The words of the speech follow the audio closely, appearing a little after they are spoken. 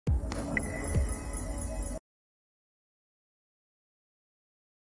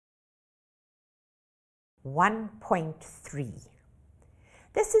1.3.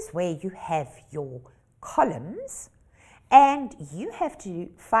 This is where you have your columns and you have to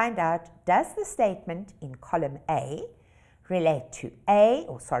find out, does the statement in column A relate to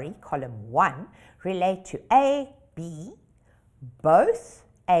column 1 relate to A, B, both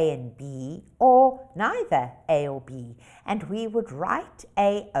A and B, or neither A or B? And we would write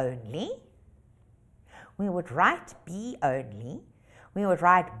A only, we would write B only, we would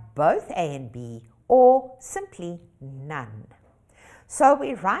write both A and B, or simply none. So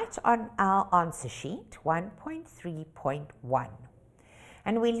we write on our answer sheet 1.3.1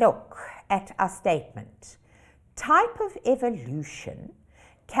 and we look at our statement. Type of evolution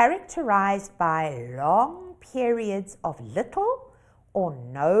characterized by long periods of little or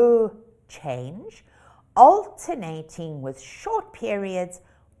no change, alternating with short periods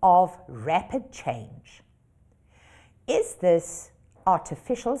of rapid change. Is this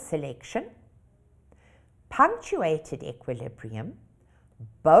artificial selection, punctuated equilibrium,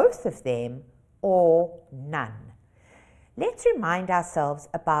 both of them, or none? Let's remind ourselves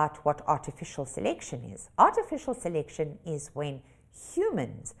about what artificial selection is. Artificial selection is when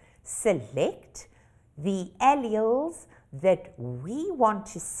humans select the alleles that we want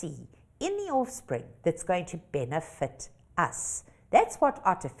to see in the offspring that's going to benefit us. That's what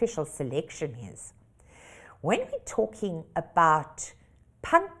artificial selection is. When we're talking about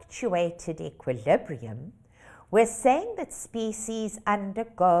punctuated equilibrium, we're saying that species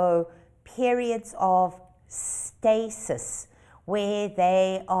undergo periods of stasis where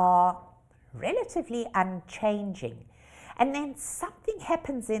they are relatively unchanging, and then something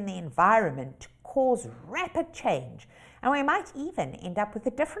happens in the environment to cause rapid change, and we might even end up with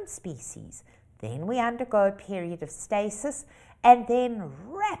a different species. Then we undergo a period of stasis and then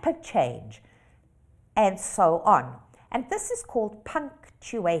rapid change, and so on. And this is called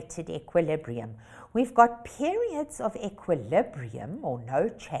punctuated equilibrium. We've got periods of equilibrium or no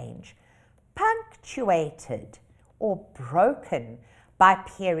change, punctuated or broken by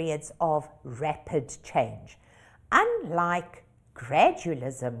periods of rapid change. Unlike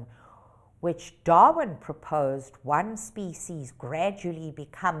gradualism, which Darwin proposed, one species gradually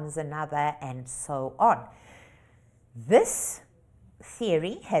becomes another and so on. This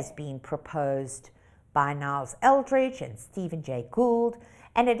theory has been proposed by Niles Eldredge and Stephen Jay Gould,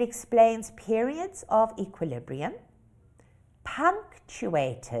 and it explains periods of equilibrium,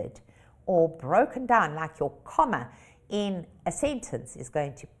 punctuated or broken down, like your comma in a sentence is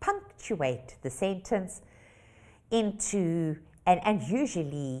going to punctuate the sentence into, and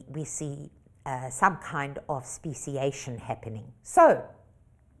usually we see some kind of speciation happening. So,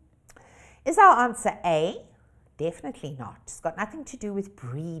 is our answer A? Definitely not. It's got nothing to do with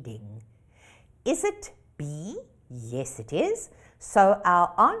breeding. Is it B? Yes, it is. So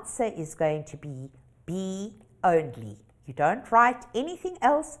our answer is going to be B only. You don't write anything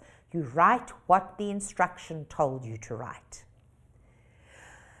else. You write what the instruction told you to write.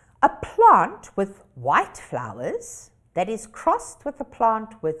 A plant with white flowers that is crossed with a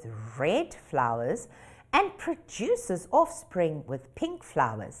plant with red flowers and produces offspring with pink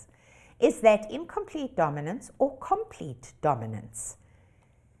flowers. Is that incomplete dominance or complete dominance?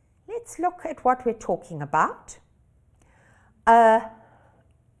 Let's look at what we're talking about. A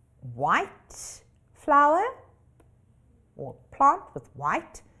white flower or plant with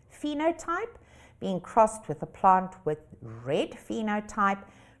white phenotype being crossed with a plant with red phenotype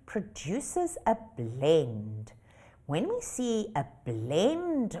produces a blend. When we see a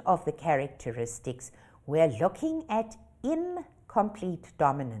blend of the characteristics, we're looking at incomplete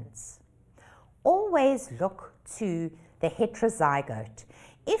dominance. Always look to the heterozygote.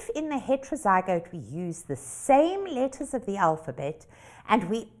 If in the heterozygote we use the same letters of the alphabet and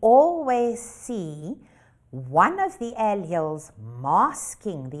we always see one of the alleles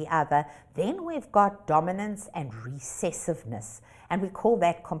masking the other, then we've got dominance and recessiveness, and we call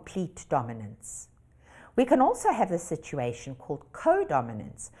that complete dominance. We can also have a situation called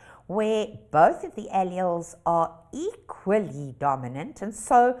codominance, where both of the alleles are equally dominant, and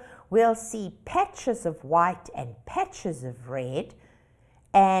so we'll see patches of white and patches of red,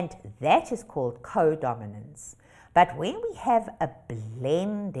 and that is called codominance. But when we have a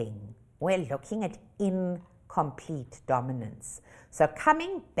blending, we're looking at incomplete dominance. So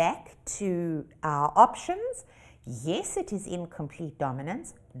coming back to our options, yes, it is incomplete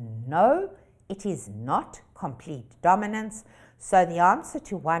dominance. No, it is not complete dominance. So the answer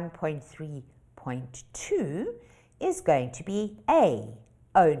to 1.3.2 is going to be A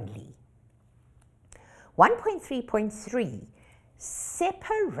only. 1.3.3,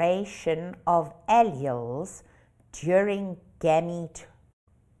 separation of alleles during gamete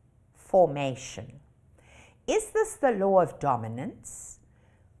formation. Is this the law of dominance?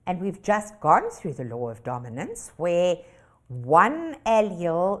 And we've just gone through the law of dominance where one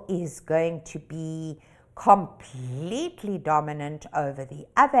allele is going to be completely dominant over the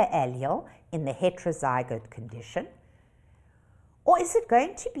other allele in the heterozygote condition. Or is it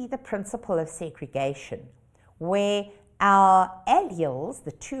going to be the principle of segregation where our alleles,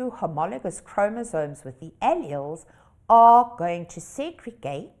 the two homologous chromosomes with the alleles, are going to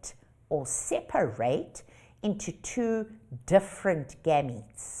segregate or separate into two different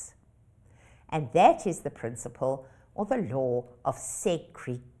gametes? And that is the principle or the law of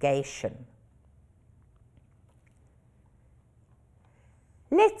segregation.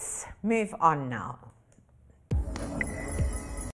 Let's move on now.